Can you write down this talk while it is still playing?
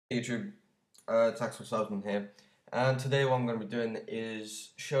Hey YouTube, Taxable Salesman here, and today what I'm going to be doing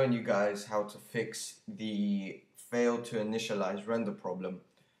is showing you guys how to fix the fail to initialize render problem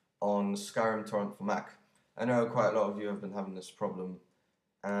on Skyrim torrent for Mac. I know quite a lot of you have been having this problem,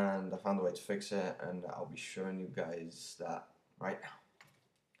 and I found a way to fix it, and I'll be showing you guys that right now.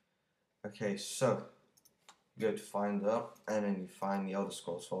 Okay, so you go to Finder, and then you find the Elder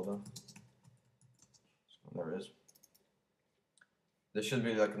Scrolls folder. So there it is. There should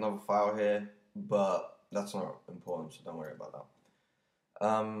be like another file here, but that's not important, so don't worry about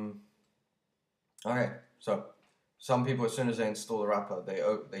that. Okay, so some people, as soon as they install the wrapper,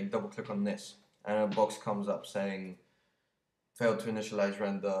 they double click on this, and a box comes up saying, "Failed to initialize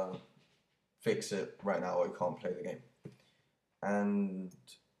render. Fix it right now, or you can't play the game." And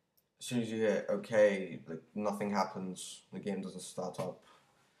as soon as you hit OK, like nothing happens. The game doesn't start up.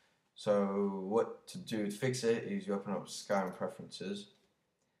 So what to do to fix it is you open up Skyrim preferences,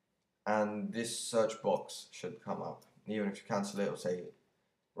 and this search box should come up. Even if you cancel it, it'll say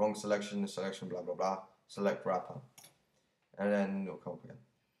wrong selection, this selection, blah blah blah. Select wrapper, and then it'll come up again.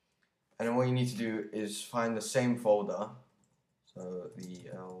 And then what you need to do is find the same folder. So the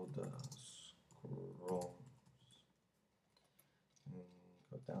Elder Scrolls.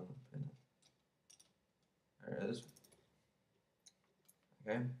 Go down a bit. There it is.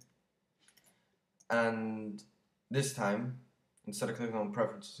 Okay. And this time, instead of clicking on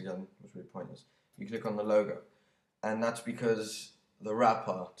preferences again, which would be pointless, you click on the logo. And that's because the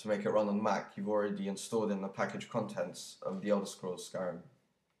wrapper, to make it run on Mac, you've already installed in the package contents of the Elder Scrolls Skyrim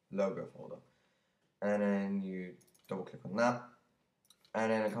logo folder. And then you double click on that,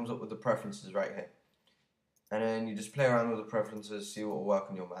 and then it comes up with the preferences right here. And then you just play around with the preferences, see what will work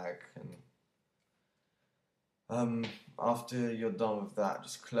on your Mac, and after you're done with that,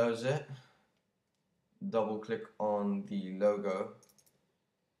 just close it. Double click on the logo,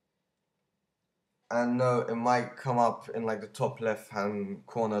 and no, it might come up in like the top left hand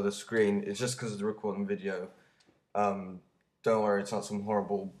corner of the screen. It's just because of the recording video. Don't worry, it's not some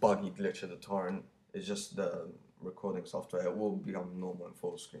horrible buggy glitch of the torrent. It's just the recording software. It will become normal and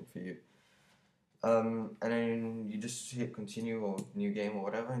full screen for you. And then you just hit continue or new game or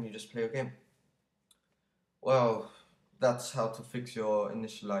whatever, and you just play your game. Well, that's how to fix your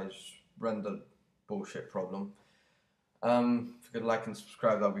initialize render bullshit problem. If you could like and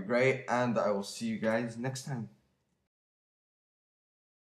subscribe, that would be great, and I will see you guys next time.